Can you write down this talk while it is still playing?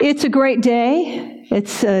It's a great day.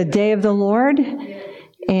 It's a day of the Lord.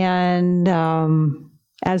 And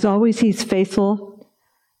as always, He's faithful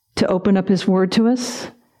to open up His Word to us.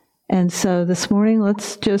 And so this morning,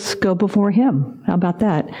 let's just go before Him. How about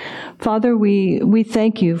that? Father, we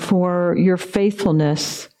thank You for Your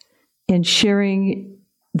faithfulness in sharing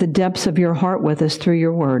the depths of Your heart with us through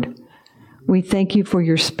Your Word. We thank You for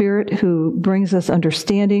Your Spirit who brings us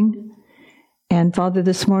understanding. And Father,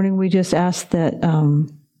 this morning we just ask that,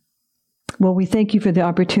 we thank You for the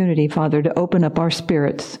opportunity, Father, to open up our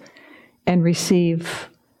spirits and receive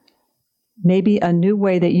maybe a new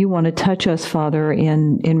way that You want to touch us, Father,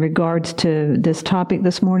 in regards to this topic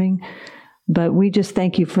this morning. But we just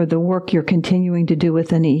thank You for the work You're continuing to do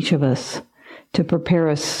within each of us to prepare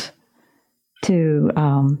us to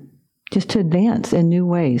just to advance in new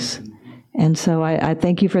ways. And so I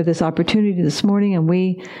thank You for this opportunity this morning, and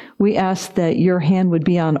we ask that Your hand would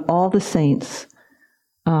be on all the saints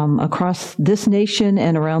across this nation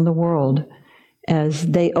and around the world as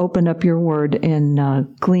they open up Your Word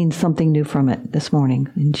and glean something new from it this morning.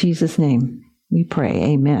 In Jesus' name we pray.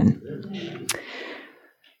 Amen.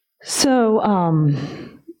 So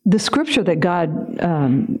the scripture that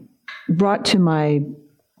God brought to my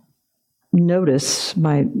notice,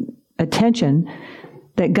 my attention,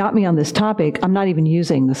 that got me on this topic, I'm not even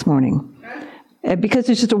using this morning. Because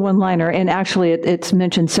it's just a one-liner, and actually it's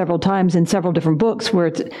mentioned several times in several different books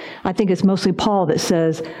where I think it's mostly Paul that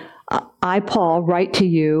says, I, Paul, write to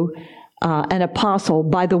you, an apostle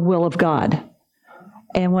by the will of God.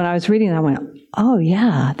 And when I was reading it, I went, oh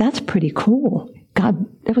yeah, that's pretty cool. God,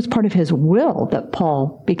 that was part of His will that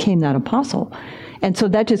Paul became that apostle. And so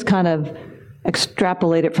that just kind of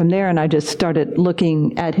extrapolated from there, and I just started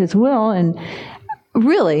looking at His will. And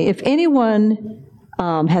really, if anyone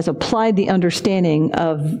has applied the understanding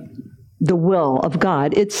of the will of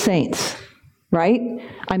God, it's saints, right?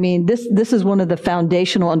 I mean, this is one of the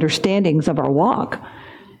foundational understandings of our walk,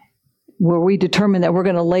 where we determine that we're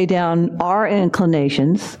going to lay down our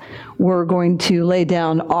inclinations, we're going to lay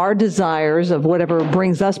down our desires of whatever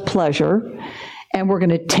brings us pleasure, and we're going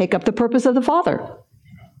to take up the purpose of the Father.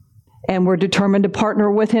 And we're determined to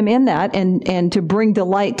partner with Him in that and to bring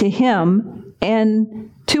delight to Him and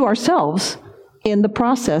to ourselves in the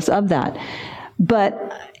process of that.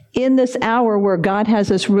 But in this hour where God has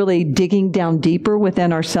us really digging down deeper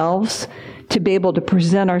within ourselves to be able to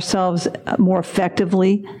present ourselves more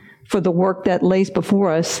effectively for the work that lays before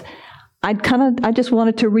us, I just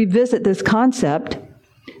wanted to revisit this concept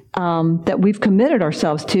that we've committed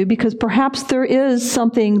ourselves to, because perhaps there is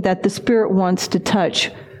something that the Spirit wants to touch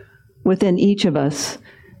within each of us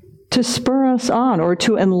to spur us on or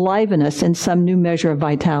to enliven us in some new measure of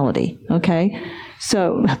vitality, okay?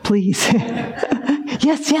 So, please.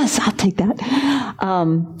 Yes, I'll take that.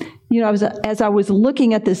 As I was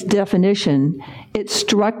looking at this definition, it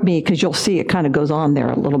struck me, because you'll see it kind of goes on there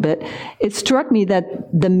a little bit, it struck me that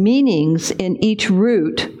the meanings in each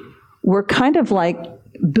root were kind of like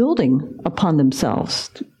building upon themselves,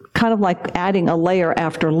 kind of like adding a layer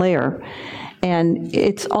after layer. And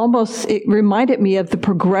it reminded me of the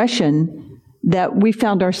progression that we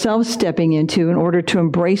found ourselves stepping into in order to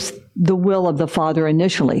embrace the will of the Father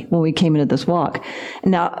initially when we came into this walk.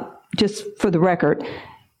 Now, just for the record,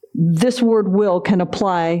 this word will can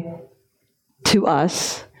apply to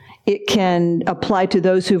us. It can apply to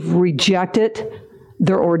those who've rejected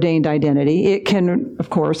their ordained identity. It can,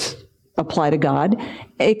 of course, apply to God.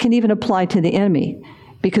 It can even apply to the enemy,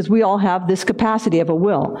 because we all have this capacity of a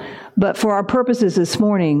will. But for our purposes this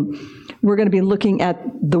morning, we're going to be looking at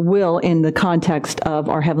the will in the context of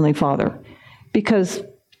our Heavenly Father, because,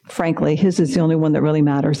 frankly, His is the only one that really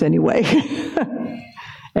matters anyway.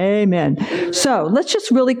 Amen. So let's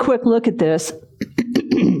just really quick look at this.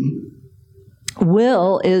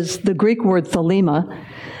 Will is the Greek word thelema,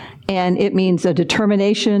 and it means a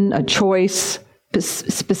determination, a choice,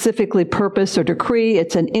 specifically purpose or decree.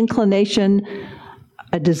 It's an inclination,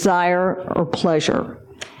 a desire or pleasure.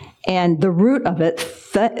 And the root of it,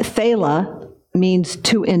 thela, means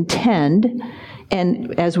to intend.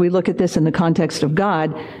 And as we look at this in the context of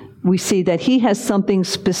God, we see that He has something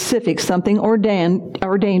specific, something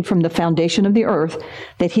ordained from the foundation of the earth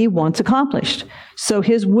that He wants accomplished. So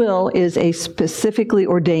His will is a specifically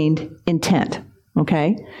ordained intent,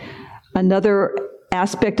 okay? Another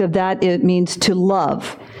aspect of that, it means to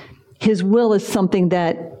love. His will is something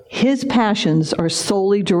that His passions are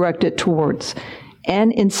solely directed towards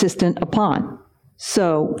and insistent upon.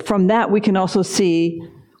 So from that, we can also see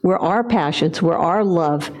where our passions, where our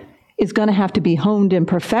love is going to have to be honed and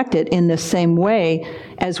perfected in the same way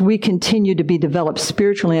as we continue to be developed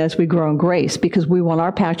spiritually as we grow in grace, because we want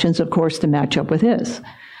our passions, of course, to match up with His.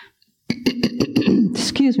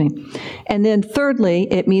 excuse me. And then thirdly,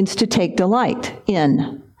 it means to take delight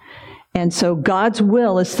in. And so God's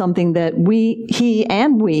will is something that He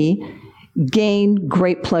and we gain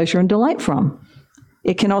great pleasure and delight from.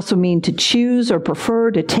 It can also mean to choose or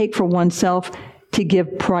prefer, to take for oneself, to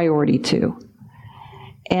give priority to.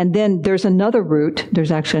 And then there's another root.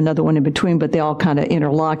 There's actually another one in between, but they all kind of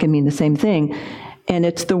interlock and mean the same thing. And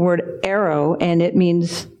it's the word arrow, and it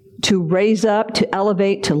means to raise up, to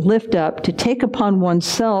elevate, to lift up, to take upon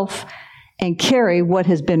oneself and carry what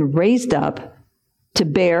has been raised up, to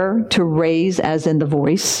bear, to raise, as in the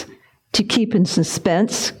voice, to keep in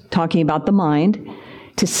suspense, talking about the mind,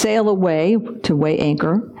 to sail away, to weigh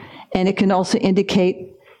anchor. And it can also indicate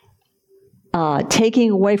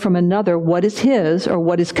taking away from another what is his or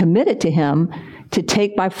what is committed to him, to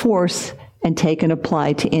take by force and take and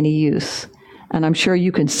apply to any use. And I'm sure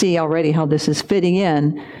you can see already how this is fitting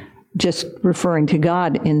in, just referring to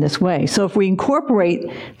God in this way. So if we incorporate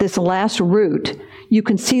this last root, you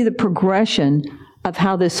can see the progression of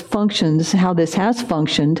how this functions, how this has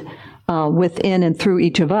functioned within and through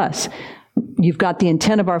each of us. You've got the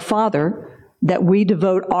intent of our Father that we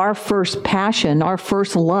devote our first passion, our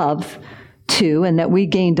first love to, and that we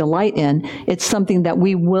gain delight in. It's something that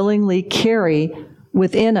we willingly carry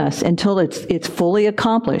within us until it's fully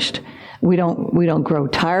accomplished. We don't grow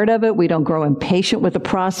tired of it. We don't grow impatient with the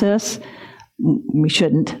process. We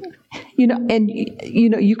shouldn't.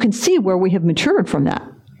 You can see where we have matured from that.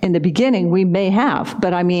 In the beginning, we may have,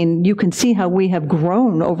 but I mean, you can see how we have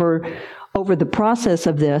grown over the process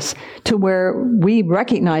of this to where we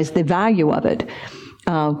recognize the value of it.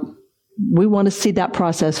 We want to see that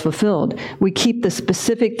process fulfilled. We keep the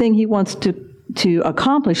specific thing He wants to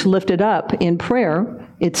accomplish lifted up in prayer.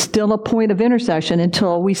 It's still a point of intercession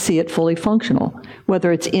until we see it fully functional,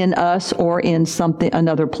 whether it's in us or in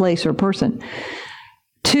another place or person.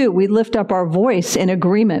 2, we lift up our voice in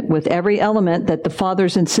agreement with every element that the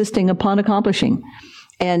Father's insisting upon accomplishing.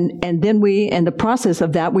 And then in the process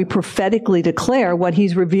of that, we prophetically declare what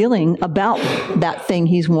He's revealing about that thing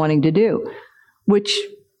He's wanting to do, which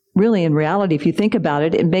really, in reality, if you think about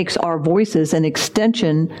it, it makes our voices an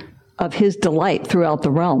extension of His delight throughout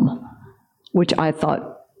the realm, which I thought,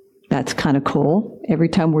 that's kind of cool. Every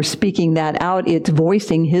time we're speaking that out, it's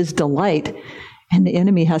voicing His delight, and the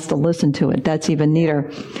enemy has to listen to it. That's even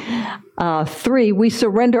neater. 3, we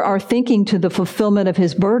surrender our thinking to the fulfillment of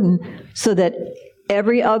His burden so that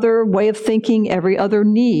every other way of thinking, every other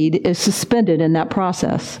need is suspended in that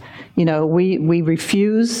process. We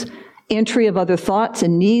refuse entry of other thoughts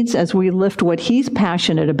and needs as we lift what He's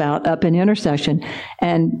passionate about up in intercession.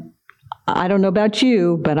 And I don't know about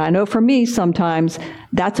you, but I know for me sometimes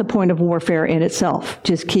that's a point of warfare in itself,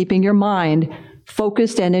 just keeping your mind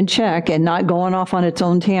focused and in check and not going off on its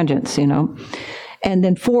own tangents, And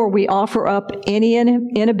then 4, we offer up any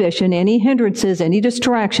inhibition, any hindrances, any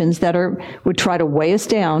distractions that would try to weigh us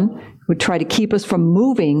down, would try to keep us from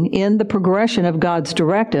moving in the progression of God's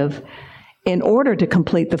directive in order to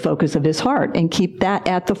complete the focus of His heart and keep that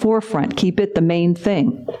at the forefront, keep it the main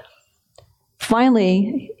thing.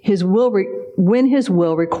 Finally, when His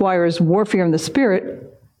will requires warfare in the Spirit,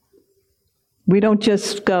 we don't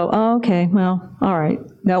just go, oh, okay, well, all right.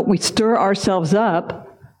 No, we stir ourselves up.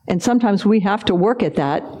 And sometimes we have to work at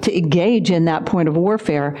that to engage in that point of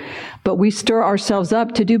warfare, but we stir ourselves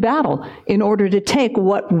up to do battle in order to take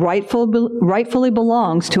what rightfully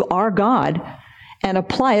belongs to our God and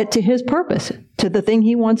apply it to His purpose, to the thing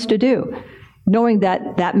He wants to do, knowing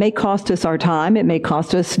that that may cost us our time, it may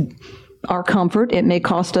cost us our comfort, it may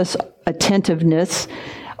cost us attentiveness,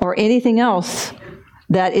 or anything else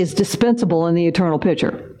that is dispensable in the eternal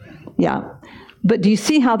picture. Yeah. But do you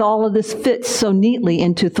see how all of this fits so neatly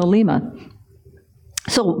into Thelema?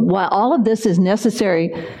 So while all of this is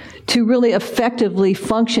necessary to really effectively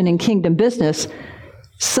function in kingdom business,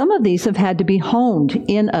 some of these have had to be honed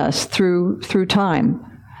in us through time.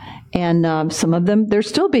 And some of them, they're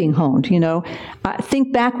still being honed. I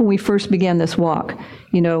think back when we first began this walk,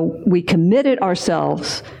 we committed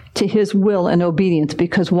ourselves to His will and obedience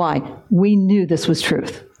because why? We knew this was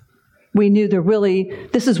truth. We knew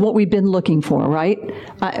this is what we've been looking for, right?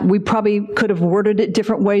 We probably could have worded it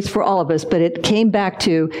different ways for all of us, but it came back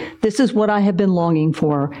to, this is what I have been longing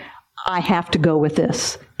for. I have to go with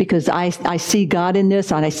this because I see God in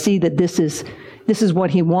this, and I see that this is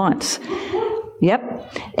what He wants.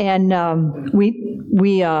 Yep. And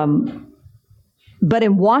but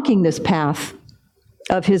in walking this path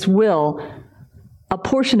of His will, a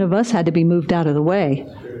portion of us had to be moved out of the way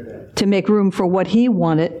to make room for what He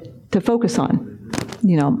wanted to focus on,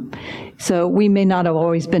 So we may not have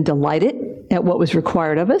always been delighted at what was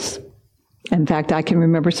required of us. In fact, I can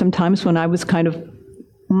remember some times when I was kind of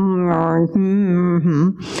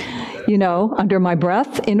under my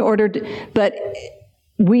breath but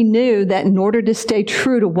we knew that in order to stay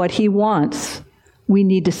true to what he wants, we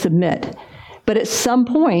need to submit. But at some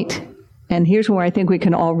point, and here's where I think we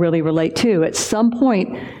can all really relate to, at some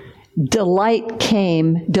point, delight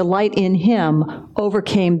in him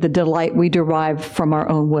overcame the delight we derived from our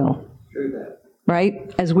own will.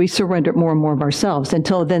 Right? As we surrendered more and more of ourselves,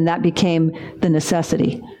 until then that became the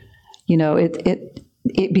necessity.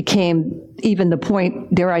 It became even the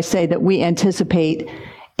point, dare I say, that we anticipate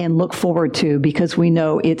and look forward to, because we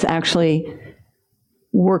know it's actually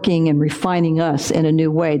working and refining us in a new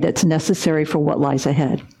way that's necessary for what lies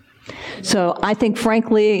ahead. So I think,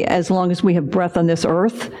 frankly, as long as we have breath on this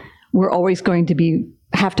earth, we're always going to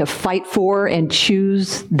have to fight for and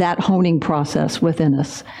choose that honing process within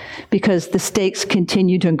us, because the stakes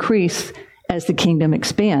continue to increase as the kingdom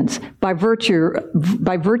expands by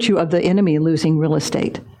virtue of the enemy losing real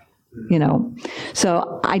estate.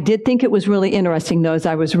 So I did think it was really interesting, though, as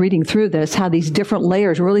I was reading through this, how these different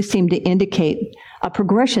layers really seem to indicate a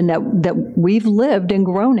progression that we've lived and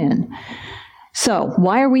grown in. So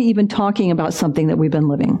why are we even talking about something that we've been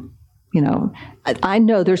living? I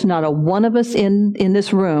know there's not a one of us in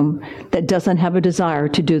this room that doesn't have a desire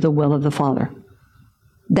to do the will of the Father.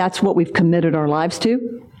 That's what we've committed our lives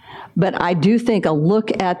to. But I do think a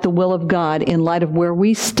look at the will of God in light of where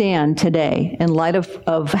we stand today, in light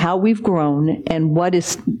of how we've grown and what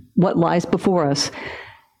lies before us,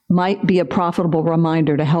 might be a profitable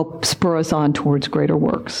reminder to help spur us on towards greater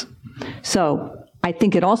works. So I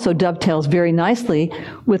think it also dovetails very nicely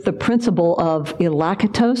with the principle of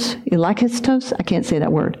elakistos. I can't say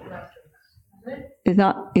that word. It's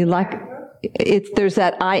not there's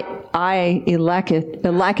that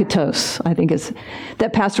elakitos, I think is,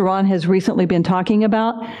 that Pastor Ron has recently been talking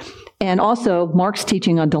about, and also Mark's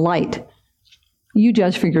teaching on delight. You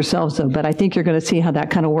judge for yourselves, though, but I think you're going to see how that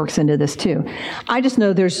kind of works into this, too. I just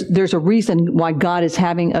know there's a reason why God is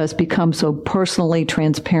having us become so personally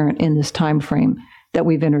transparent in this time frame that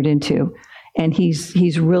we've entered into. And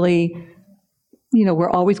he's really, we're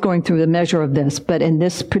always going through the measure of this, but in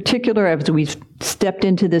this particular, as we've stepped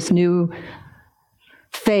into this new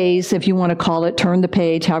phase, if you want to call it, turn the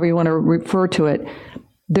page, however you want to refer to it,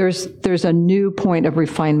 there's a new point of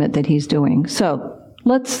refinement that he's doing. So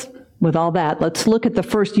with all that, let's look at the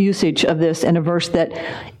first usage of this in a verse that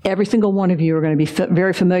every single one of you are going to be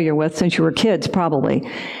very familiar with since you were kids, probably.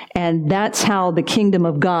 And that's how the kingdom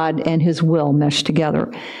of God and his will mesh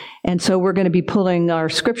together. And so we're going to be pulling our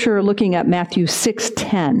scripture, looking at Matthew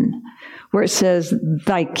 6:10, where it says,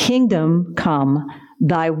 "Thy kingdom come,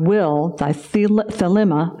 thy will, thy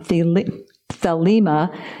thelema,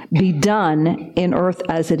 be done in earth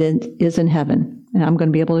as it is in heaven." And I'm going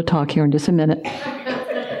to be able to talk here in just a minute.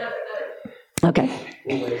 Okay.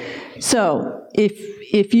 So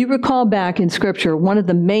if you recall back in Scripture, one of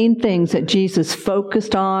the main things that Jesus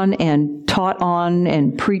focused on and taught on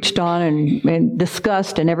and preached on and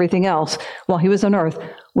discussed and everything else while he was on earth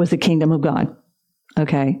was the kingdom of God.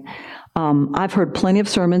 Okay. I've heard plenty of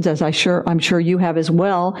sermons, as I'm sure you have as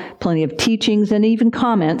well, plenty of teachings and even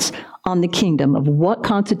comments on the kingdom, of what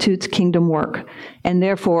constitutes kingdom work, and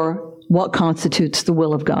therefore what constitutes the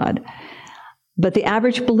will of God. But the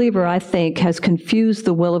average believer, I think, has confused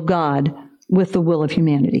the will of God with the will of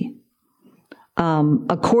humanity.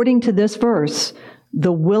 According to this verse,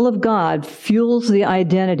 the will of God fuels the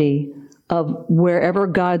identity of wherever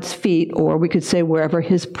God's feet, or we could say wherever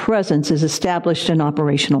his presence is established and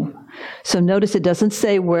operational. So notice it doesn't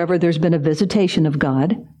say wherever there's been a visitation of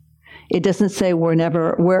God. It doesn't say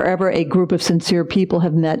wherever a group of sincere people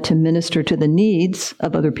have met to minister to the needs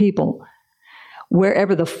of other people.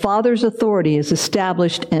 Wherever the Father's authority is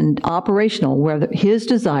established and operational, where his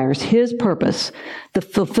desires, his purpose, the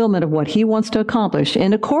fulfillment of what he wants to accomplish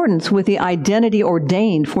in accordance with the identity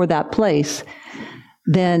ordained for that place,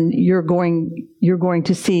 then you're going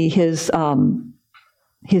to see his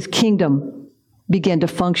kingdom begin to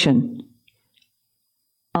function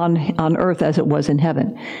on earth as it was in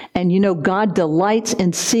heaven. And God delights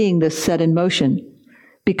in seeing this set in motion,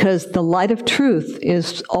 because the light of truth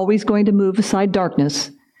is always going to move aside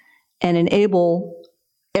darkness and enable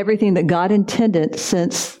everything that God intended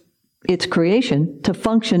since its creation to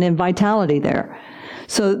function in vitality there.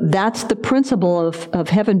 So that's the principle of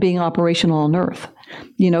heaven being operational on earth.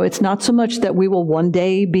 It's not so much that we will one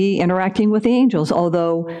day be interacting with the angels,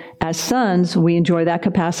 although as sons, we enjoy that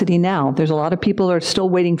capacity now. There's a lot of people that are still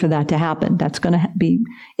waiting for that to happen. That's going to be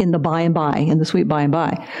in the by and by, in the sweet by and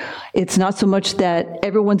by. It's not so much that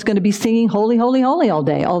everyone's going to be singing holy, holy, holy all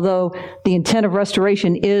day, although the intent of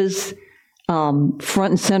restoration is front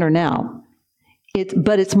and center now.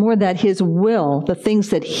 But it's more that his will, the things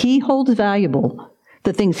that he holds valuable,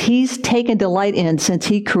 the things he's taken delight in since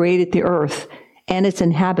he created the earth and its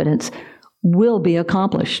inhabitants, will be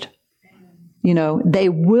accomplished. They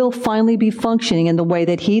will finally be functioning in the way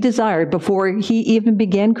that he desired before he even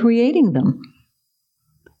began creating them.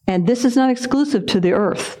 And this is not exclusive to the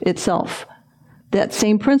earth itself. That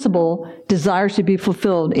same principle desires to be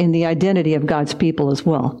fulfilled in the identity of God's people as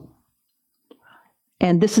well.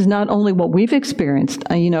 And this is not only what we've experienced.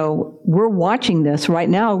 We're watching this right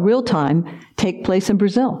now, real time, take place in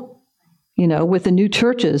Brazil. With the new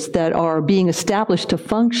churches that are being established to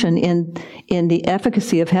function in the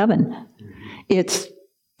efficacy of heaven.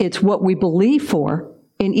 It's what we believe for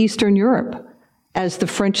in Eastern Europe as the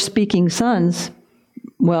French-speaking sons.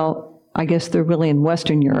 Well, I guess they're really in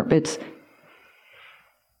Western Europe.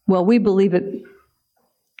 We believe it.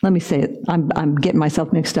 Let me say it. I'm getting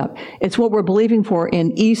myself mixed up. It's what we're believing for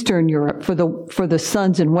in Eastern Europe for the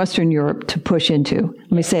sons in Western Europe to push into.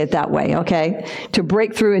 Let me say it that way, okay? To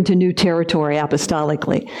break through into new territory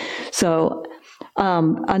apostolically. So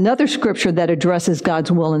another scripture that addresses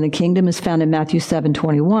God's will in the kingdom is found in Matthew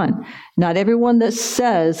 7:21. Not everyone that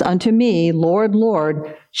says unto me, Lord,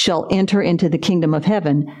 Lord, shall enter into the kingdom of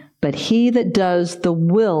heaven, but he that does the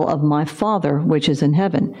will of my Father which is in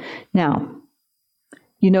heaven. Now,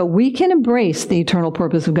 we can embrace the eternal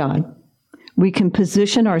purpose of God. We can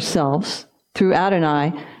position ourselves through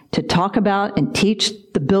Adonai to talk about and teach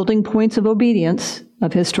the building points of obedience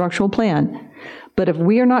of his structural plan. But if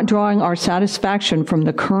we are not drawing our satisfaction from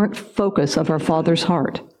the current focus of our Father's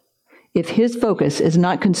heart, if his focus is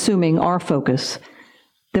not consuming our focus,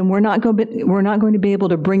 then we're not going to be able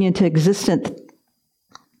to bring into existence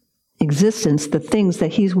the things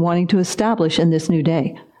that he's wanting to establish in this new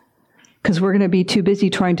day. Because we're going to be too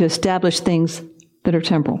busy trying to establish things that are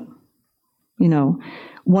temporal.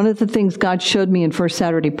 One of the things God showed me in First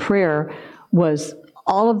Saturday prayer was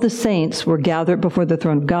all of the saints were gathered before the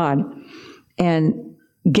throne of God. And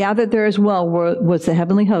gathered there as well was the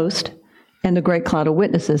heavenly host and the great cloud of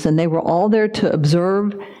witnesses. And they were all there to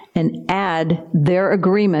observe and add their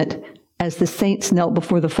agreement as the saints knelt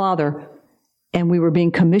before the Father. And we were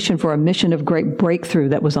being commissioned for a mission of great breakthrough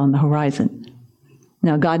that was on the horizon.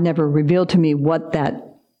 Now, God never revealed to me what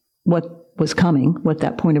was coming, what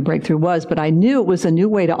that point of breakthrough was, but I knew it was a new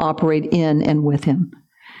way to operate in and with him,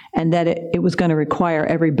 and that it was going to require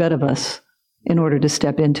every bit of us in order to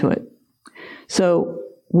step into it. So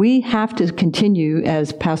we have to continue,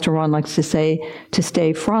 as Pastor Ron likes to say, to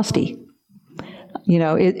stay frosty.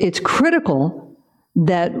 It's critical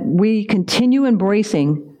that we continue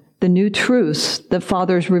embracing the new truths that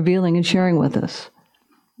Father is revealing and sharing with us.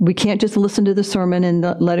 We can't just listen to the sermon and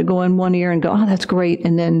let it go in one ear and go, oh, that's great,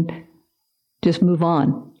 and then just move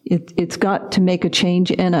on. It's got to make a change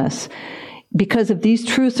in us. Because if these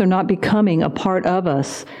truths are not becoming a part of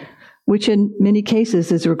us, which in many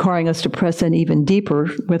cases is requiring us to press in even deeper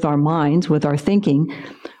with our minds, with our thinking,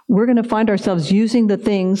 we're going to find ourselves using the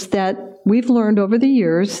things that we've learned over the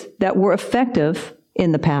years that were effective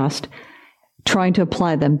in the past, trying to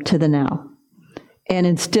apply them to the now. And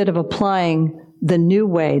instead of applying the new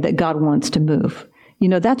way that God wants to move.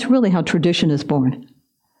 That's really how tradition is born.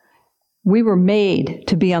 We were made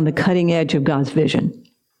to be on the cutting edge of God's vision.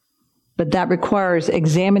 But that requires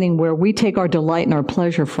examining where we take our delight and our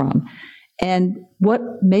pleasure from, and what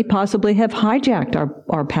may possibly have hijacked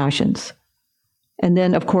our passions. And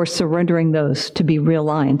then, of course, surrendering those to be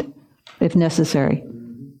realigned, if necessary.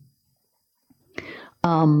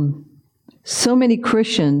 So many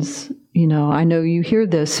Christians, I know you hear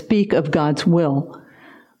this, speak of God's will.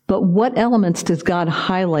 But what elements does God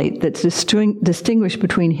highlight that's distinguished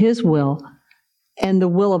between his will and the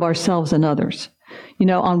will of ourselves and others?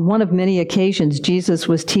 On one of many occasions, Jesus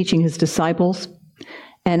was teaching his disciples.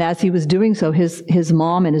 And as he was doing so, his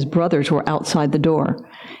mom and his brothers were outside the door.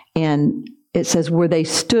 And it says where they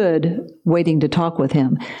stood waiting to talk with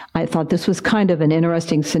him. I thought this was kind of an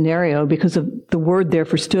interesting scenario because of the word there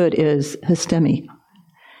for stood is histemi.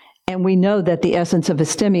 And we know that the essence of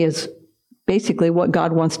histemi is basically what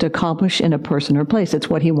God wants to accomplish in a person or place. It's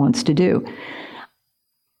what he wants to do.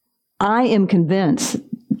 I am convinced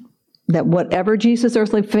that whatever Jesus'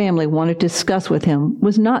 earthly family wanted to discuss with him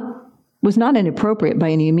was not inappropriate by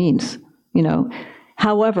any means.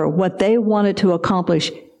 However, what they wanted to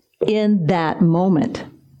accomplish in that moment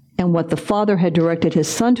and what the Father had directed his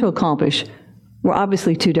Son to accomplish were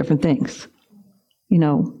obviously two different things.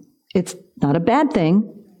 It's not a bad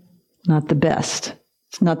thing, not the best.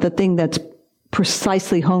 It's not the thing that's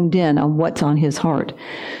precisely homed in on what's on his heart.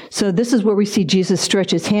 So this is where we see Jesus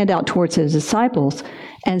stretch his hand out towards his disciples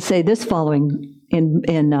and say this following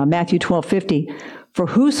in Matthew 12:50, for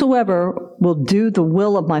whosoever will do the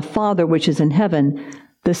will of my Father which is in heaven,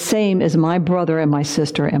 the same is my brother and my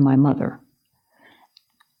sister and my mother.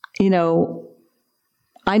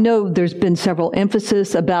 I know there's been several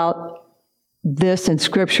emphasis about this in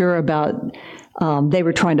Scripture, about they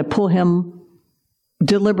were trying to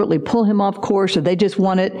deliberately pull him off course, or they just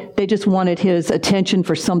wanted his attention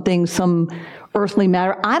for something, some earthly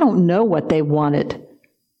matter. I don't know what they wanted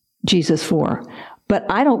Jesus for, but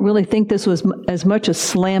I don't really think this was as much a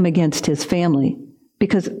slam against his family,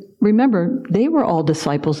 because remember, they were all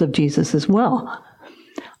disciples of Jesus as well.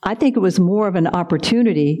 I think it was more of an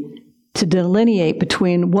opportunity to delineate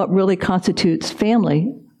between what really constitutes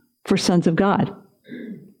family for sons of God.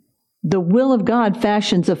 The will of God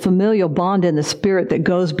fashions a familial bond in the spirit that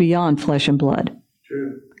goes beyond flesh and blood.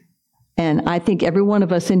 True. And I think every one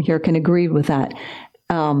of us in here can agree with that.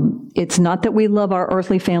 It's not that we love our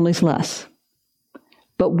earthly families less,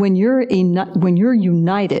 but when you're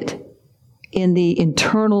united in the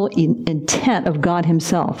internal intent of God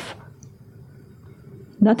himself,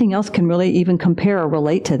 nothing else can really even compare or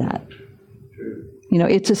relate to that.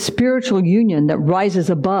 It's a spiritual union that rises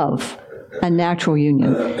above a natural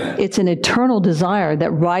union. It's an eternal desire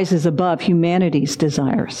that rises above humanity's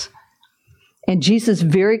desires. And Jesus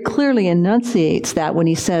very clearly enunciates that when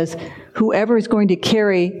he says, whoever is going to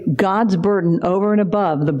carry God's burden over and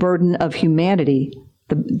above the burden of humanity,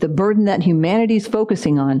 the burden that humanity is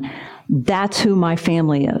focusing on, that's who my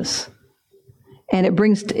family is. And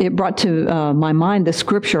it brought to my mind the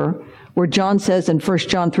scripture where John says in 1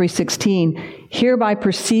 John 3:16, hereby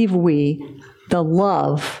perceive we the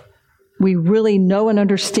love. We really know and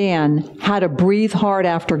understand how to breathe hard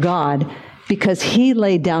after God, because he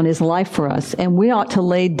laid down his life for us, and we ought to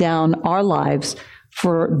lay down our lives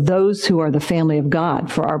for those who are the family of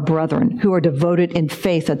God, for our brethren who are devoted in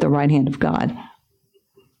faith at the right hand of God.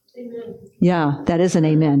 Amen. Yeah, that is an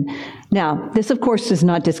amen. Now, this, of course, does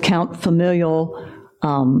not discount familial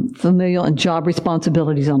and job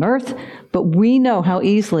responsibilities on earth, but we know how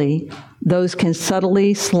easily those can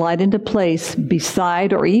subtly slide into place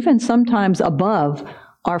beside or even sometimes above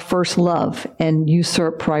our first love and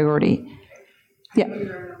usurp priority. Yeah.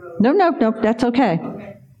 No, that's okay.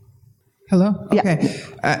 Hello? Okay.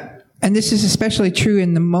 Yeah. And this is especially true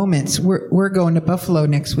in the moments. We're going to Buffalo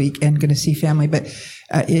next week and going to see family, but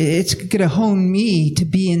it's going to hone me to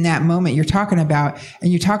be in that moment you're talking about.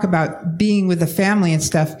 And you talk about being with the family and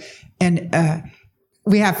stuff. And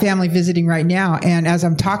we have family visiting right now. And as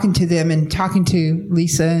I'm talking to them and talking to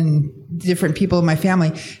Lisa and different people in my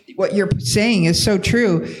family, what you're saying is so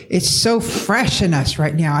true. It's so fresh in us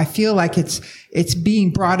right now. I feel like it's being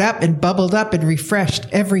brought up and bubbled up and refreshed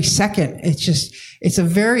every second. It's a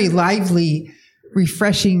very lively,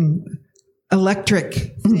 refreshing, electric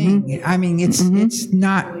thing. Mm-hmm. I mean, it's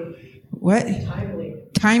not what?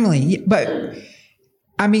 Timely. But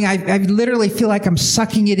I mean, I literally feel like I'm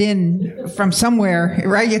sucking it in from somewhere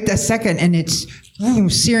right at that second, and it's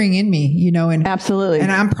searing in me, and absolutely.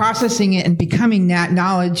 And I'm processing it and becoming that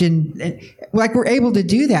knowledge, and like we're able to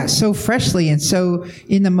do that so freshly and so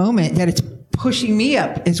in the moment that it's pushing me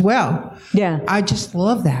up as well. Yeah. I just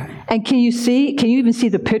love that. And can you even see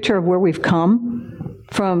the picture of where we've come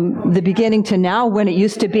from the beginning to now, when it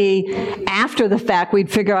used to be after the fact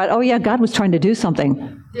we'd figure out, oh yeah, God was trying to do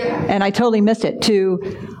something. Yeah. And I totally missed it, to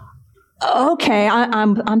okay,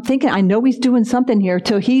 I'm thinking, I know he's doing something here,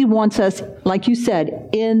 till he wants us, like you said,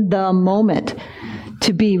 in the moment,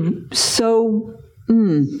 to be so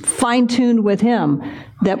fine-tuned with him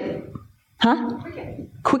that,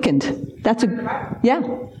 Quickened. That's yeah.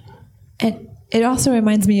 And it also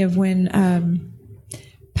reminds me of when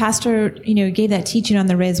Pastor, gave that teaching on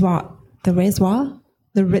the razoir,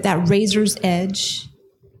 that razor's edge.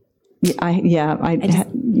 Yeah, I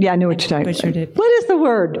know what you're talking about. What is the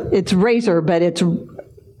word? It's razor, but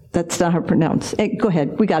that's not how to pronounce. Go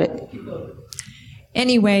ahead. We got it.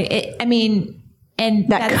 Anyway, and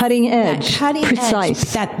that cutting edge, precise.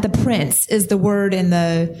 Edge, that the prince is the word in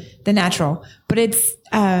the natural, but it's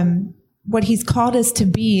what he's called us to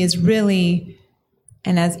be is really,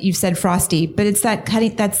 and as you've said, frosty. But it's that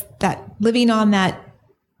cutting. That's that living on that,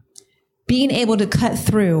 being able to cut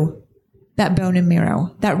through that bone and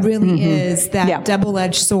marrow. That really is that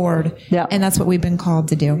double-edged sword. Yeah. And that's what we've been called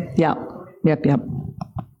to do. Yeah. Yep.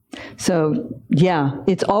 So, yeah,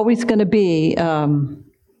 it's always going to be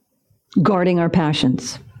guarding our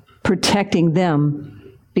passions, protecting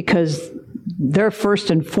them, because their first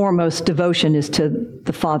and foremost devotion is to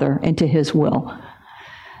the Father and to his will.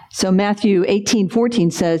 So Matthew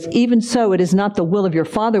 18:14 says, even so, it is not the will of your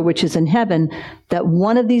Father which is in heaven that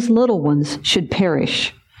one of these little ones should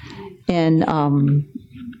perish. And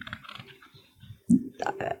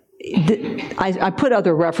I put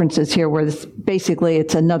other references here where basically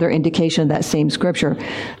it's another indication of that same scripture.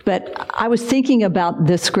 But I was thinking about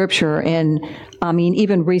this scripture, and I mean,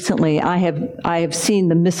 even recently, I have seen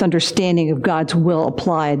the misunderstanding of God's will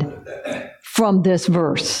applied from this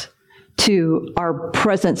verse to our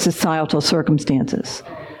present societal circumstances.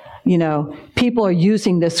 You know, people are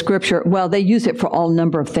using this scripture, well, they use it for all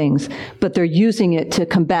number of things, but they're using it to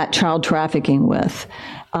combat child trafficking with,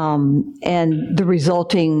 and the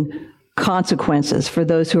resulting consequences for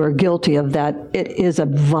those who are guilty of that. It is a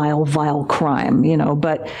vile, vile crime, you know,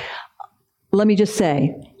 but let me just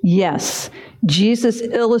say, yes, Jesus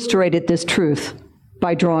illustrated this truth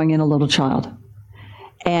by drawing in a little child.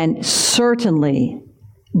 And certainly,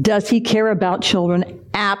 does he care about children?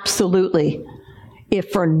 Absolutely.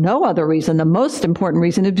 If for no other reason, the most important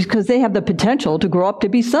reason is because they have the potential to grow up to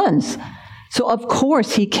be sons. So of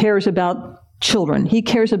course he cares about children. He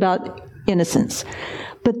cares about innocence.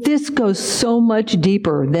 But this goes so much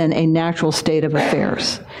deeper than a natural state of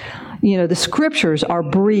affairs. You know, the scriptures are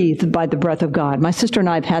breathed by the breath of God. My sister and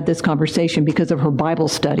I have had this conversation because of her Bible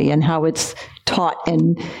study and how it's taught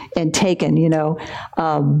and taken, you know,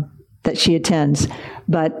 that she attends.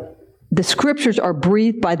 But the scriptures are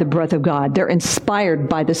breathed by the breath of God. They're inspired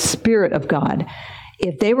by the Spirit of God.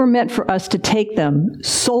 If they were meant for us to take them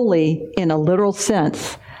solely in a literal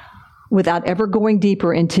sense, without ever going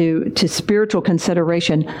deeper into spiritual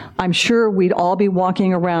consideration, I'm sure we'd all be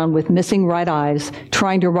walking around with missing right eyes,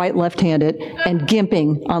 trying to write left-handed, and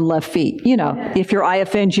gimping on left feet. You know, if your eye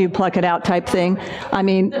offends you, pluck it out type thing. I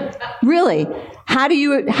mean, really, how do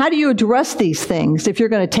you address these things if you're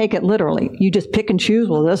going to take it literally? You just pick and choose,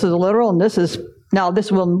 well, this is literal, and this is, now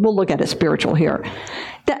this we'll look at it spiritual here.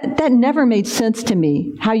 That never made sense to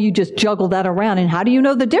me, how you just juggle that around, and how do you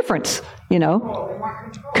know the difference, you know?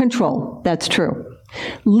 Control, that's true.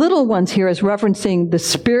 Little ones here is referencing the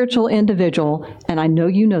spiritual individual, and I know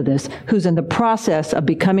you know this, who's in the process of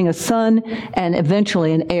becoming a son and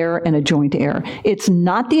eventually an heir and a joint heir. It's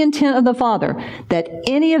not the intent of the Father that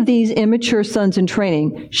any of these immature sons in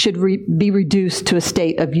training should be reduced to a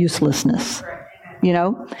state of uselessness. You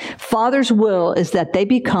know, Father's will is that they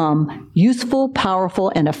become useful,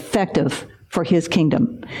 powerful, and effective for his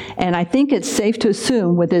kingdom. And I think it's safe to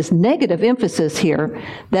assume, with this negative emphasis here,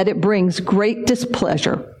 that it brings great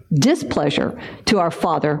displeasure to our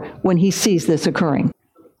Father when he sees this occurring.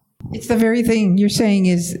 It's the very thing you're saying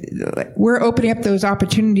is we're opening up those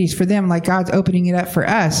opportunities for them like God's opening it up for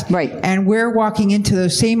us. Right. And we're walking into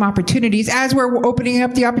those same opportunities as we're opening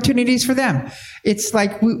up the opportunities for them. It's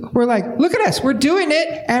like, we're like, look at us, we're doing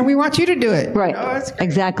it, and we want you to do it. Right.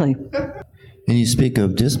 Exactly. And you speak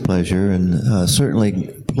of displeasure, and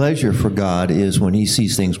certainly pleasure for God is when he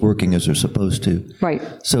sees things working as they're supposed to. Right.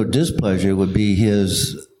 So displeasure would be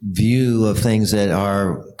his view of things that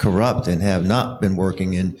are corrupt and have not been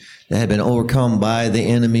working and that have been overcome by the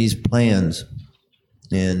enemy's plans.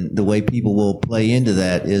 And the way people will play into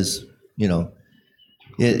that is, you know,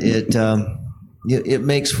 it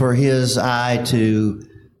makes for his eye to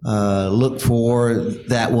look for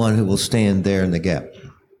that one who will stand there in the gap.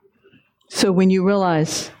 So when you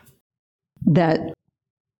realize that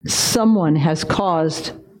someone has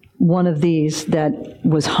caused one of these that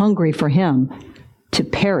was hungry for him to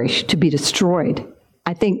perish, to be destroyed,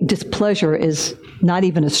 I think displeasure is not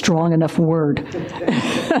even a strong enough word.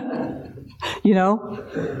 You know?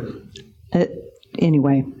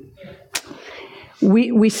 Anyway.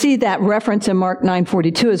 We see that reference in Mark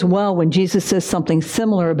 9:42 as well when Jesus says something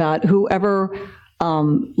similar about whoever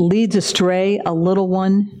leads astray a little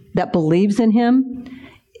one that believes in him,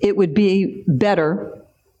 it would be better,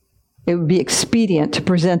 it would be expedient to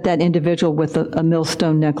present that individual with a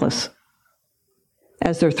millstone necklace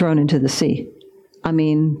as they're thrown into the sea. I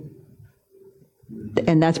mean,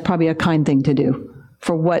 and that's probably a kind thing to do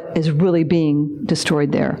for what is really being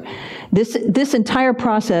destroyed there. This entire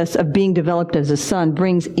process of being developed as a son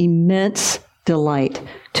brings immense delight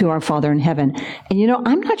to our Father in heaven. And you know,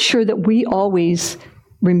 I'm not sure that we always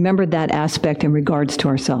remember that aspect in regards to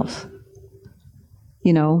ourselves.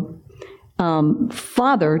 You know,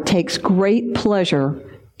 Father takes great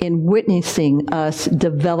pleasure in witnessing us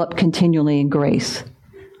develop continually in grace.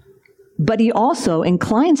 But he also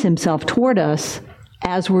inclines himself toward us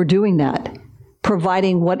as we're doing that,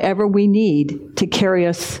 providing whatever we need to carry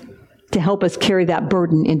us, to help us carry that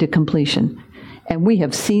burden into completion. And we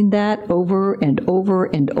have seen that over and over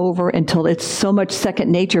and over until it's so much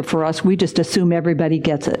second nature for us, we just assume everybody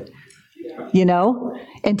gets it. You know?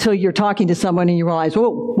 Until you're talking to someone and you realize,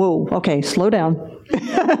 whoa, okay, slow down.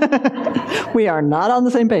 We are not on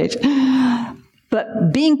the same page.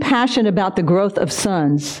 But being passionate about the growth of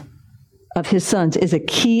his sons, is a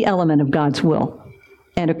key element of God's will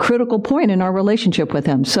and a critical point in our relationship with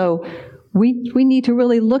him. So we need to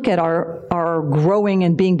really look at our growing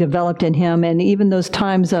and being developed in him, and even those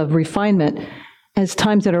times of refinement as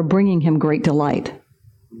times that are bringing him great delight.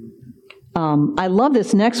 I love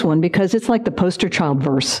this next one because it's like the poster child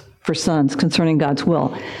verse for sons concerning God's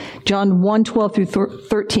will. John 1:12 through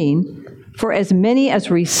 13, for as many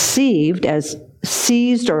as received, as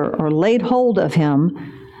seized or laid hold of him,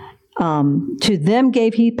 to them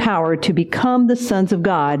gave he power to become the sons of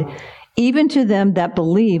God, even to them that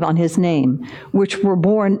believe on his name, which were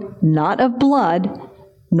born not of blood,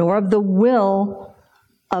 nor of the will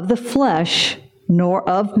of the flesh, nor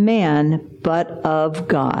of man, but of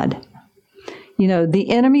God. You know, the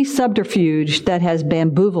enemy subterfuge that has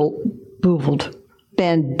bamboozled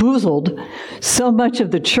so much of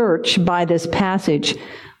the church by this passage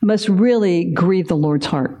must really grieve the Lord's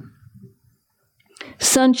heart.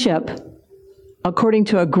 Sonship, according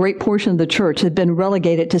to a great portion of the church, has been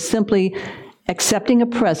relegated to simply accepting a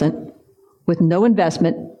present with no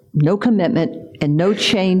investment, no commitment, and no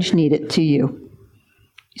change needed to you.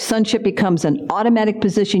 Sonship becomes an automatic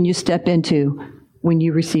position you step into when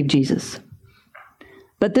you receive Jesus.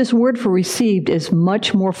 But this word for received is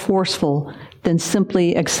much more forceful than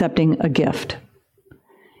simply accepting a gift.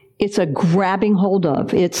 It's a grabbing hold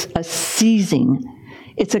of, it's a seizing.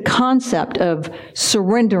 It's a concept of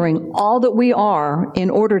surrendering all that we are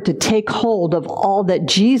in order to take hold of all that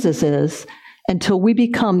Jesus is until we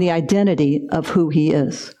become the identity of who he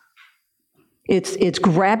is. It's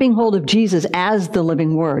grabbing hold of Jesus as the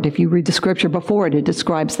living word. If you read the scripture before it, it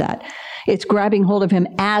describes that. It's grabbing hold of him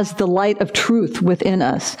as the light of truth within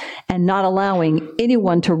us and not allowing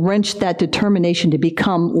anyone to wrench that determination to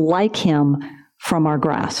become like him from our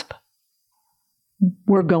grasp.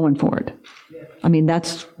 We're going for it. I mean,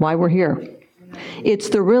 that's why we're here. It's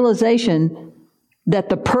the realization that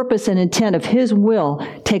the purpose and intent of his will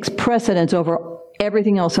takes precedence over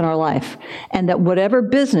everything else in our life, and that whatever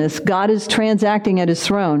business God is transacting at his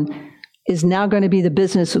throne is now going to be the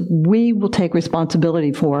business we will take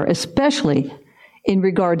responsibility for, especially in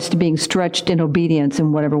regards to being stretched in obedience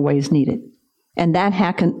in whatever way is needed. And that it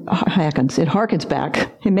harkens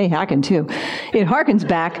back, it may hacken too, it harkens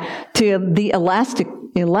back to the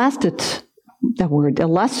elastistos,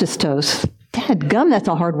 dadgum, that's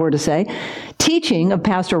a hard word to say, teaching of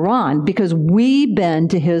Pastor Ron, because we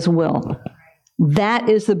bend to his will. That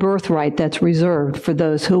is the birthright that's reserved for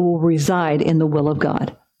those who will reside in the will of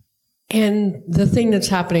God. And the thing that's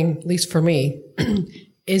happening, at least for me,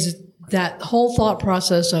 is that whole thought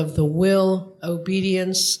process of the will,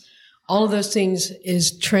 obedience, all of those things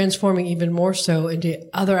is transforming even more so into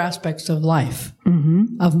other aspects of life,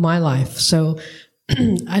 of my life. So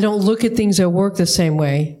I don't look at things at work the same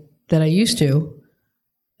way that I used to,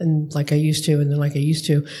 and like I used to, and then like I used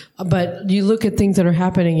to. But you look at things that are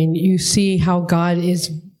happening and you see how God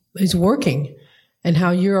is working and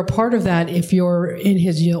how you're a part of that if you're in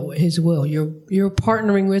his will. You're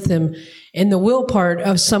partnering with him in the will part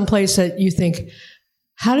of some place that you think,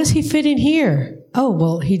 how does he fit in here? Oh,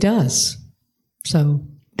 well, he does. So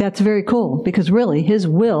that's very cool, because really his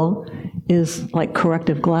will is like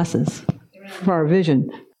corrective glasses for our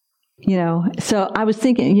vision. You know, so I was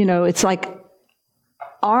thinking, you know, it's like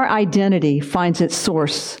our identity finds its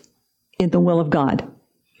source in the will of God.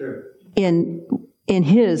 Sure. In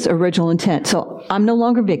his original intent. So I'm no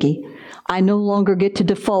longer Vicki. I no longer get to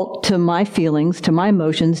default to my feelings, to my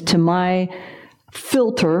emotions, to my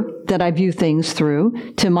filter that I view things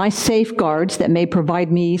through, to my safeguards that may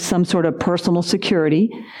provide me some sort of personal security.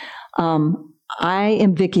 I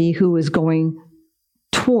am Vicki, who is going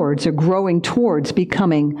towards or growing towards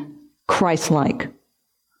becoming Christ-like.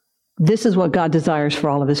 This is what God desires for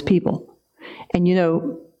all of his people. And you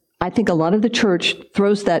know, I think a lot of the church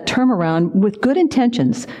throws that term around with good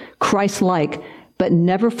intentions, Christ-like, but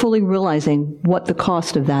never fully realizing what the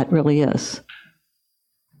cost of that really is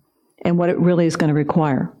and what it really is going to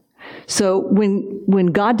require. So when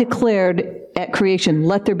God declared at creation,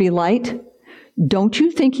 let there be light, don't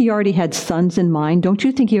you think he already had sons in mind? Don't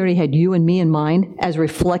you think he already had you and me in mind as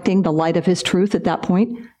reflecting the light of his truth at that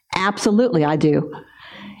point? Absolutely, I do.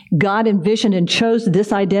 God envisioned and chose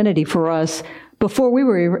this identity for us before we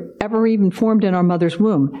were ever even formed in our mother's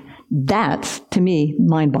womb. That's, to me,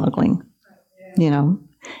 mind-boggling, you know.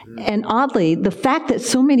 And oddly, the fact that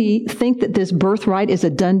so many think that this birthright is a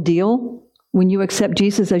done deal when you accept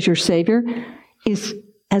Jesus as your Savior is,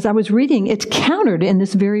 as I was reading, it's countered in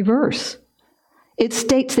this very verse. It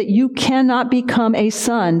states that you cannot become a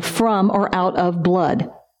son from or out of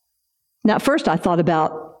blood. Now, at first I thought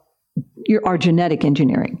about, our genetic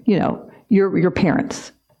engineering, your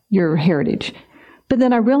parents, your heritage. But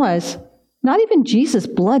then I realized not even Jesus'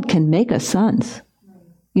 blood can make us sons.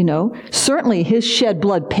 Certainly his shed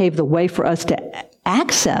blood paved the way for us to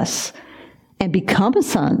access and become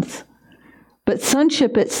sons. But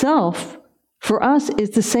sonship itself for us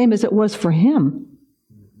is the same as it was for him.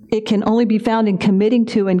 It can only be found in committing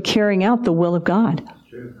to and carrying out the will of God.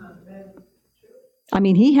 I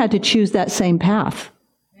mean, he had to choose that same path.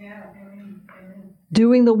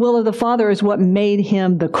 Doing the will of the Father is what made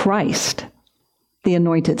him the Christ, the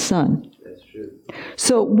anointed Son. That's true.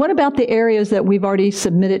 So what about the areas that we've already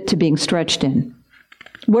submitted to being stretched in?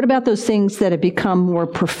 What about those things that have become more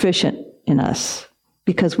proficient in us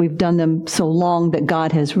because we've done them so long that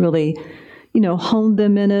God has really, honed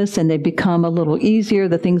them in us and they've become a little easier?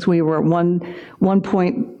 The things we were at one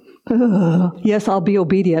point, yes, I'll be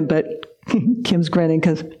obedient, but Kim's grinning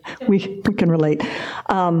because we can relate.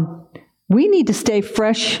 We need to stay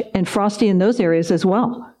fresh and frosty in those areas as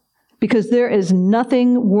well, because there is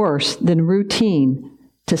nothing worse than routine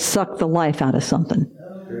to suck the life out of something.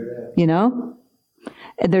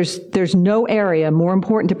 And there's no area more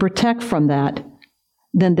important to protect from that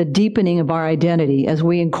than the deepening of our identity as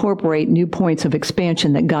we incorporate new points of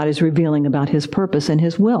expansion that God is revealing about his purpose and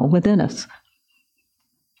his will within us.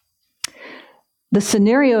 The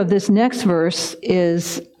scenario of this next verse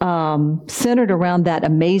is centered around that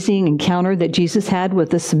amazing encounter that Jesus had with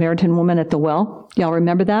the Samaritan woman at the well. Y'all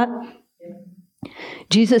remember that?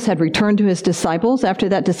 Jesus had returned to his disciples after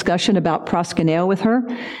that discussion about proskuneo with her.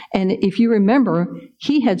 And if you remember,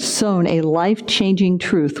 he had sown a life-changing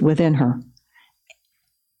truth within her.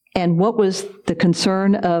 And what was the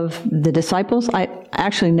concern of the disciples? I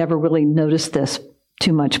actually never really noticed this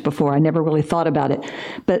too much before. I never really thought about it.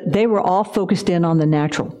 But they were all focused in on the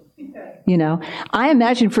natural. I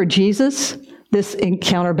imagine for Jesus, this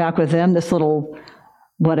encounter back with them, this little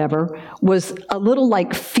whatever, was a little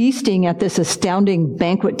like feasting at this astounding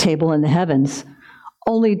banquet table in the heavens,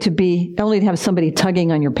 only to have somebody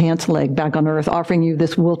tugging on your pants leg back on earth, offering you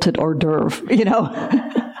this wilted hors d'oeuvre,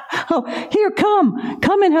 Oh, here,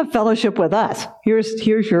 come and have fellowship with us. Here's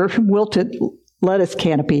your wilted lettuce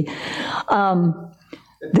canopy.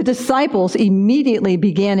 The disciples immediately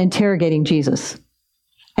began interrogating Jesus.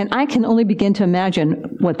 And I can only begin to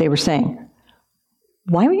imagine what they were saying.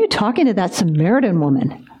 Why were you talking to that Samaritan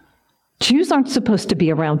woman? Jews aren't supposed to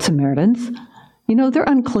be around Samaritans. They're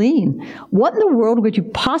unclean. What in the world would you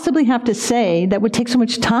possibly have to say that would take so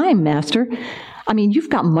much time, Master? I mean, you've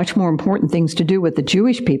got much more important things to do with the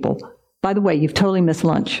Jewish people. By the way, you've totally missed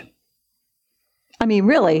lunch. I mean,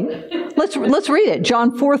 really, let's read it.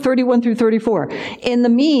 John 4:31 through 34. In the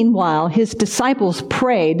meanwhile, his disciples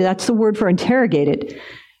prayed, that's the word for interrogated,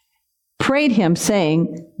 prayed him,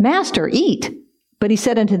 saying, Master, eat. But he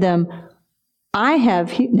said unto them,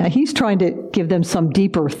 now he's trying to give them some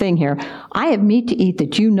deeper thing here. I have meat to eat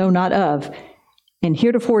that you know not of. And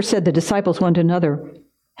heretofore said the disciples one to another,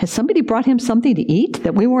 has somebody brought him something to eat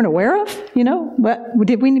that we weren't aware of?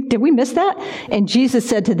 Did we miss that? And Jesus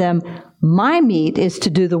said to them, my meat is to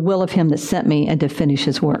do the will of him that sent me and to finish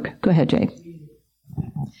his work. Go ahead, Jay.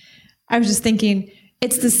 I was just thinking,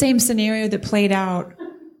 it's the same scenario that played out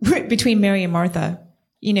between Mary and Martha.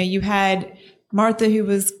 You had Martha who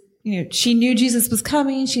was, she knew Jesus was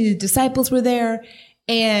coming. She knew the disciples were there,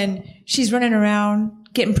 and she's running around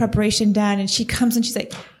getting preparation done. And she comes and she's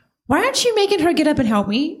like, why aren't you making her get up and help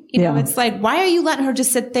me? It's like, why are you letting her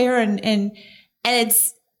just sit there? And it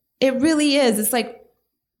really is. It's like,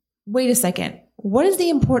 wait a second. What is the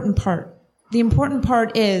important part? The important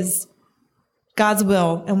part is God's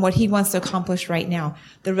will and what he wants to accomplish right now.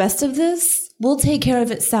 The rest of this will take care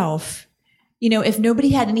of itself. If nobody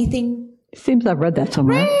had anything. It seems I've read that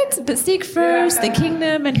somewhere. Right. But seek first the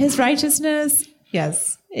kingdom and his righteousness.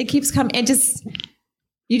 Yes. It keeps coming.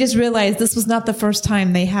 You just realize this was not the first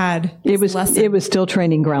time they had this lesson. It was still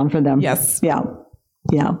training ground for them. Yes. Yeah.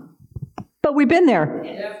 Yeah. But we've been there.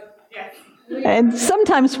 Yes. And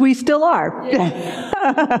sometimes we still are.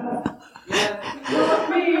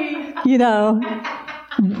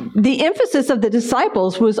 The emphasis of the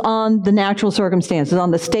disciples was on the natural circumstances,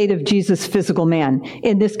 on the state of Jesus' physical man.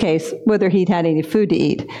 In this case, whether he'd had any food to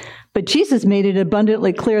eat. But Jesus made it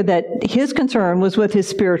abundantly clear that his concern was with his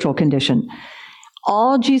spiritual condition.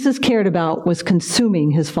 All Jesus cared about was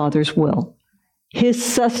consuming his Father's will. His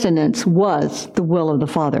sustenance was the will of the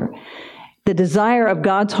Father. The desire of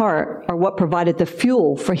God's heart are what provided the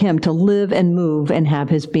fuel for him to live and move and have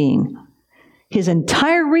his being. His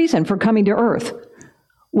entire reason for coming to earth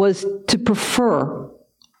was to prefer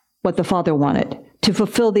what the Father wanted, to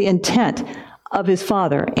fulfill the intent of his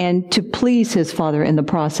Father, and to please his Father in the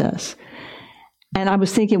process. And I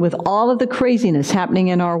was thinking, with all of the craziness happening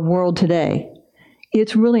in our world today,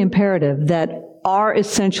 it's really imperative that our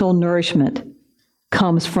essential nourishment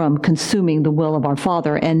comes from consuming the will of our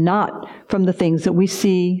Father and not from the things that we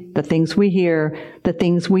see, the things we hear, the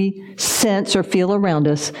things we sense or feel around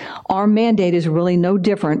us. Our mandate is really no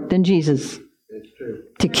different than Jesus. It's true.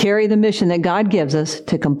 To carry the mission that God gives us,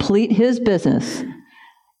 to complete His business,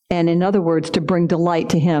 and in other words, to bring delight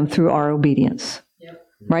to Him through our obedience. Yep.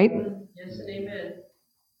 Right? Yes, amen.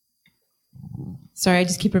 Sorry, I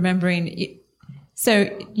just keep remembering. So,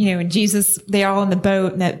 when Jesus, they're all in the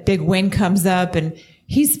boat and that big wind comes up and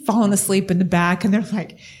he's falling asleep in the back and they're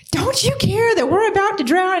like, don't you care that we're about to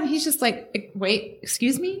drown? And he's just like, wait,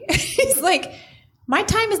 excuse me? He's like, my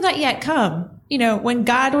time has not yet come. When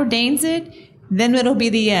God ordains it, then it'll be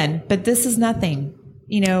the end. But this is nothing.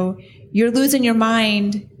 You're losing your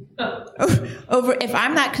mind over, if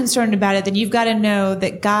I'm not concerned about it, then you've got to know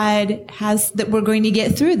that that we're going to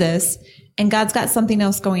get through this. And God's got something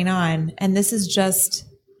else going on. And this is just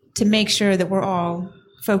to make sure that we're all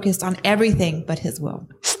focused on everything but His will.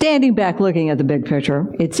 Standing back looking at the big picture,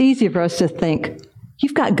 it's easy for us to think,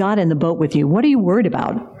 you've got God in the boat with you. What are you worried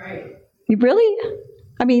about? Right. You really?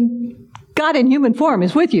 I mean, God in human form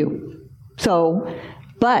is with you. So,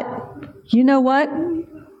 but you know what?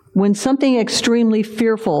 When something extremely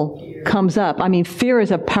fearful comes up, fear is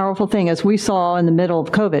a powerful thing, as we saw in the middle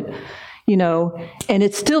of COVID. And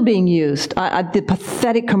it's still being used. The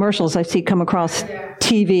pathetic commercials I see come across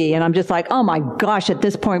TV, and I'm just like, oh my gosh, at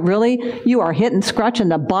this point, really? You are scratching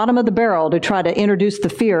the bottom of the barrel to try to introduce the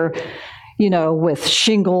fear, with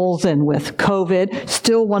shingles and with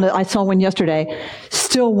COVID. I saw one yesterday,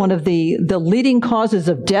 still one of the leading causes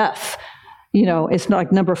of death. It's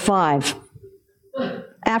like number 5.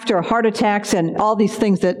 After heart attacks and all these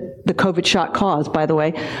things that the COVID shot caused, by the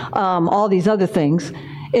way, all these other things.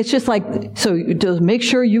 It's just like, so just make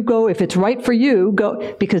sure you go, if it's right for you,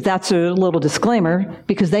 go, because that's a little disclaimer,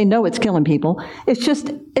 because they know it's killing people. It's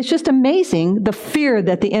just amazing the fear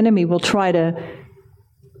that the enemy will try to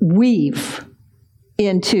weave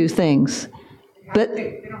into things. But,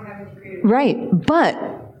 right, but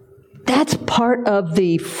that's part of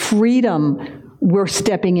the freedom we're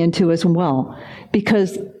stepping into as well.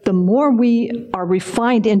 Because the more we are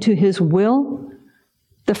refined into His will,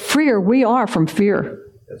 the freer we are from fear.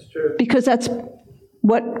 That's true. Because that's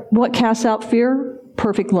what casts out fear?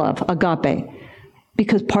 Perfect love, agape.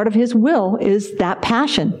 Because part of His will is that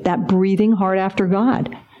passion, that breathing hard after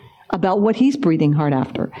God, about what He's breathing hard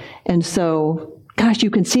after. And so, gosh, you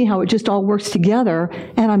can see how it just all works together.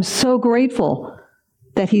 And I'm so grateful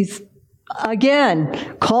that He's,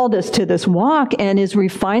 again, called us to this walk and is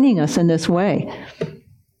refining us in this way.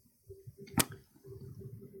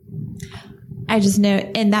 I just know,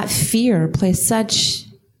 and that fear plays such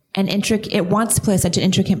it wants to play such an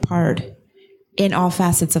intricate part in all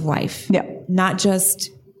facets of life. Yeah. Not just,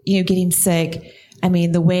 getting sick.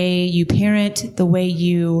 The way you parent, the way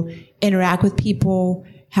you interact with people,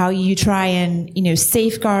 how you try and,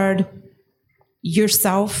 safeguard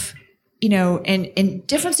yourself, in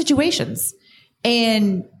different situations.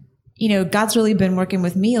 And, God's really been working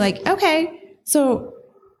with me like, okay, so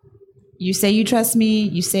you say you trust me,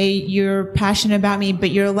 you say you're passionate about me,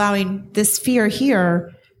 but you're allowing this fear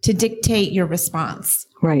here to dictate your response.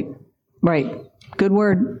 Right. Good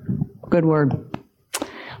word.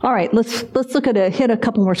 All right, let's look at hit a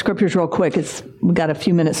couple more scriptures real quick. We've got a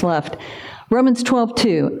few minutes left. Romans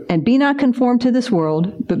 12:2, and be not conformed to this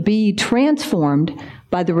world, but be ye transformed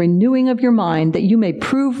by the renewing of your mind, that you may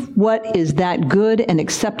prove what is that good and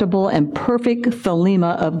acceptable and perfect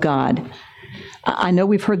thelema of God. I know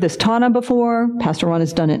we've heard this taught on before. Pastor Ron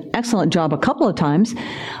has done an excellent job a couple of times,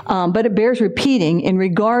 but it bears repeating in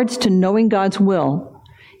regards to knowing God's will.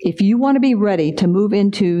 If you want to be ready to move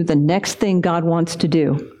into the next thing God wants to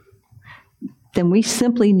do, then we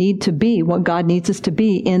simply need to be what God needs us to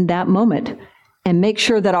be in that moment and make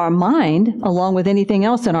sure that our mind, along with anything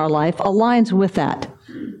else in our life, aligns with that.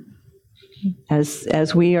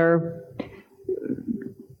 As we are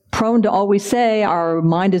prone to always say, our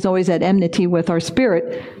mind is always at enmity with our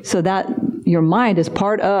spirit, so that your mind is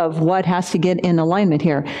part of what has to get in alignment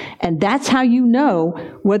here. And that's how you know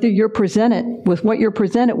whether you're presented with what you're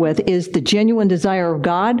presented with is the genuine desire of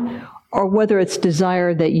God or whether it's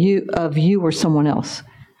desire that you or someone else.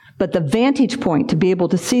 But the vantage point to be able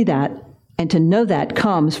to see that and to know that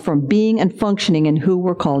comes from being and functioning in who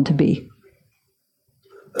we're called to be.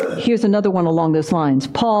 Here's another one along those lines.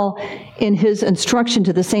 Paul, in his instruction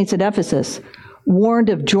to the saints at Ephesus, warned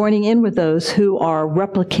of joining in with those who are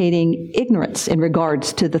replicating ignorance in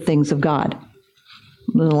regards to the things of God.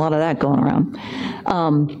 There's a lot of that going around.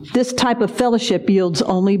 This type of fellowship yields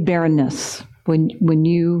only barrenness. When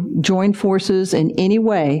you join forces in any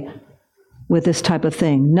way with this type of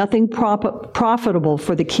thing, nothing profitable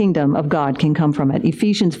for the kingdom of God can come from it.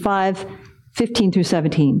 Ephesians 5:15 through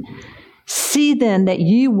 17. See then that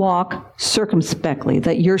you walk circumspectly,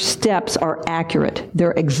 that your steps are accurate,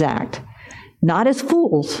 they're exact. Not as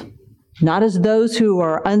fools, not as those who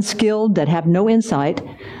are unskilled, that have no insight,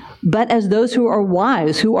 but as those who are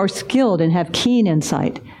wise, who are skilled and have keen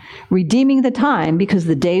insight, redeeming the time because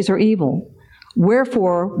the days are evil.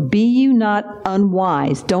 Wherefore, be you not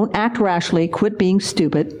unwise. Don't act rashly, quit being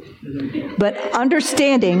stupid, but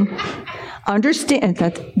understand,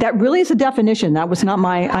 that really is a definition. That was not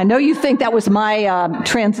I know you think that was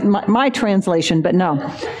my translation, but no.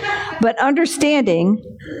 But understanding,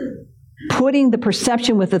 putting the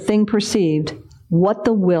perception with the thing perceived, what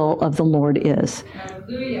the will of the Lord is.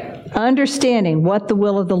 Hallelujah. Understanding what the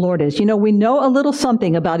will of the Lord is. We know a little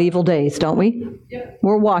something about evil days, don't we? Yep.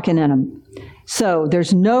 We're walking in them. So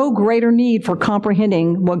there's no greater need for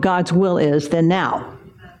comprehending what God's will is than now.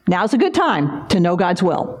 Now's a good time to know God's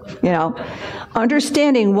will.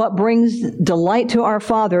 Understanding what brings delight to our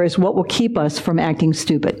Father is what will keep us from acting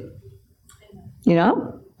stupid.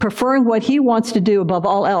 Preferring what He wants to do above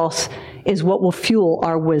all else is what will fuel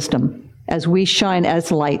our wisdom as we shine as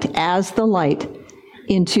the light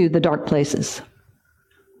into the dark places.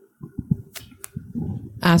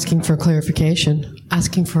 Asking for clarification,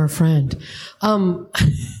 asking for a friend.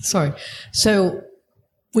 Sorry. So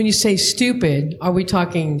when you say stupid, are we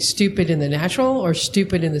talking stupid in the natural or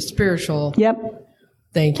stupid in the spiritual? Yep.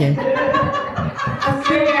 Thank you. Okay,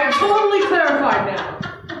 I'm totally clarified now.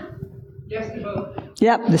 Yes to both.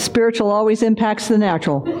 Yep, the spiritual always impacts the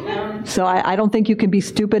natural. So I don't think you can be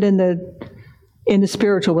stupid in the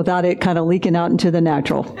spiritual without it kind of leaking out into the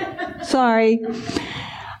natural. Sorry.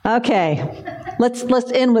 Okay.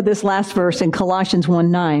 Let's end with this last verse in Colossians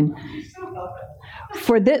 1:9.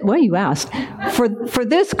 You asked. For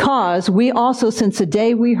this cause, we also, since the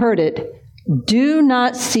day we heard it, do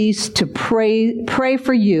not cease to pray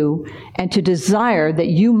for you and to desire that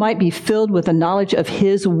you might be filled with the knowledge of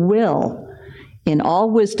His will in all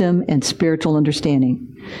wisdom and spiritual understanding.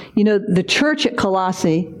 The church at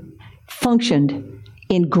Colossae functioned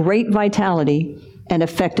in great vitality and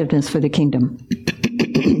effectiveness for the kingdom.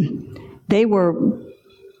 They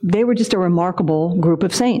were just a remarkable group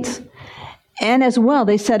of saints. And as well,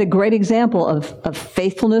 they set a great example of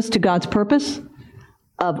faithfulness to God's purpose,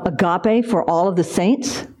 of agape for all of the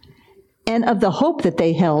saints, and of the hope that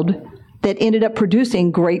they held that ended up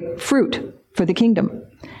producing great fruit for the kingdom.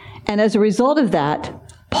 And as a result of that,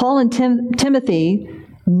 Paul and Timothy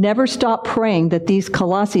never stopped praying that these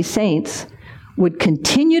Colossae saints would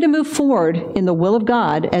continue to move forward in the will of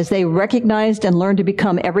God as they recognized and learned to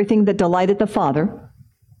become everything that delighted the Father.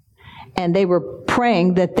 And they were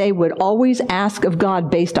praying that they would always ask of God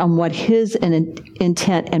based on what His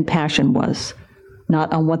intent and passion was,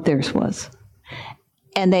 not on what theirs was.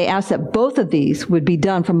 And they asked that both of these would be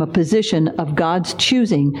done from a position of God's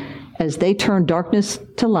choosing as they turned darkness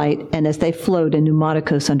to light and as they flowed in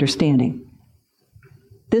pneumaticos understanding.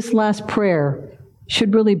 This last prayer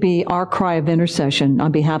should really be our cry of intercession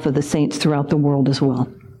on behalf of the saints throughout the world as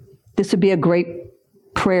well. This would be a great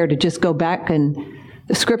prayer to just go back in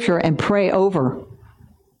the Scripture and pray over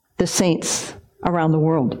the saints around the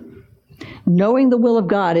world. Knowing the will of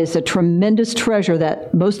God is a tremendous treasure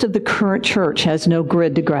that most of the current church has no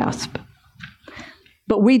grid to grasp.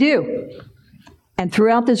 But we do. And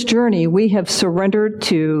throughout this journey, we have surrendered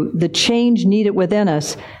to the change needed within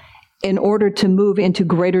us in order to move into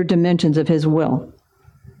greater dimensions of His will.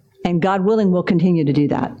 And God willing, we'll continue to do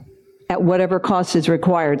that at whatever cost is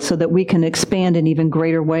required so that we can expand in even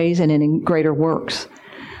greater ways and in greater works.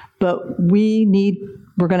 But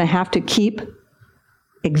we're going to have to keep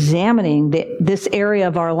examining this area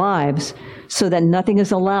of our lives so that nothing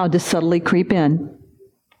is allowed to subtly creep in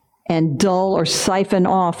and dull or siphon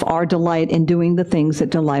off our delight in doing the things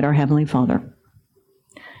that delight our Heavenly Father.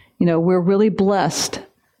 We're really blessed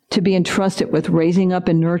to be entrusted with raising up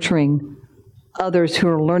and nurturing others who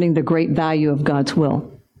are learning the great value of God's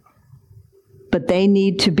will. But they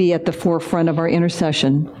need to be at the forefront of our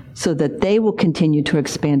intercession so that they will continue to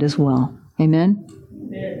expand as well. Amen?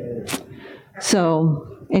 Amen. So,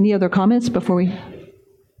 any other comments before we...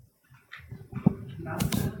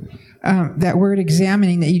 That word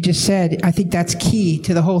examining that you just said, I think that's key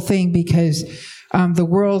to the whole thing because the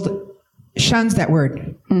world shuns that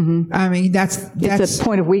word. I mean, It's a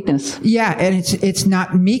point of weakness. yeah, and it's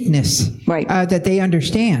not meekness, Right. That they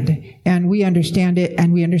understand, and we understand it,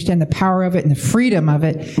 and we understand the power of it and the freedom of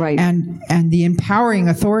it, Right. and the empowering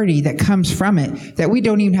authority that comes from it that we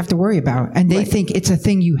don't even have to worry about, and they think it's a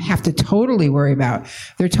thing you have to totally worry about.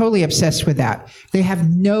 They're totally obsessed with that. They have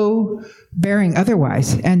no bearing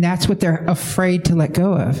otherwise, and that's what they're afraid to let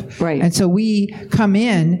go of. Right. And so we come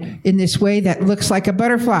in this way that looks like a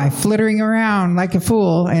butterfly flittering around like a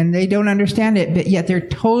fool, and they don't understand it, but yet they're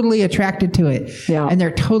totally attracted to it. Yeah. And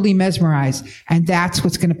they're totally mesmerized. And that's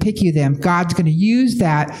what's going to pick you them. God's going to use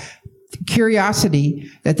that curiosity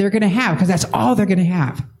that they're going to have, because that's all they're going to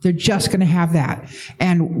have. They're just going to have that.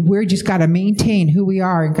 And we're just got to maintain who we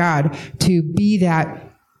are in God to be that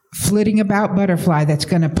flitting about butterfly that's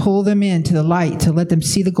going to pull them into the light, to let them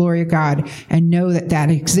see the glory of God and know that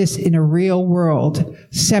that exists in a real world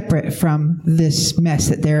separate from this mess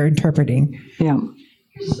that they're interpreting. Yeah.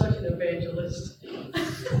 You're such an evangelist.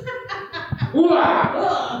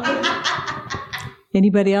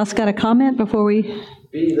 Anybody else got a comment before we?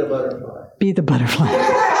 Be the butterfly. Be the butterfly.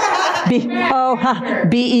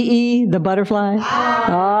 B-E-E, the butterfly.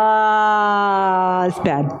 Ah, it's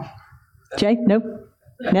bad. Jay, nope.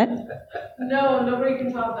 Net? No, nobody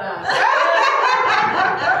can top that.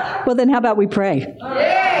 Well, then how about we pray? All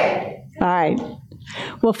right.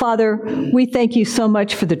 Well, Father, we thank you so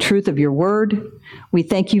much for the truth of your word. We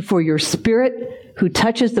thank you for your Spirit who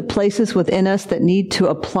touches the places within us that need to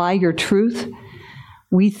apply your truth.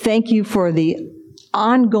 We thank you for the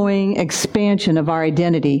ongoing expansion of our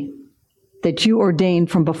identity that you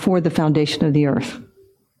ordained from before the foundation of the earth.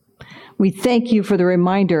 We thank you for the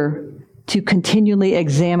reminder to continually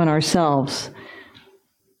examine ourselves.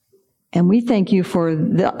 And we thank you for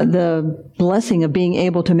the blessing of being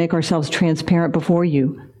able to make ourselves transparent before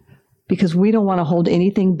you, because we don't want to hold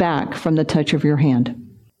anything back from the touch of your hand.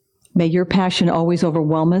 May your passion always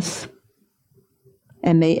overwhelm us,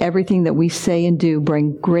 and may everything that we say and do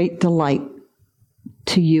bring great delight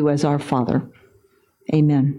to you as our Father. Amen.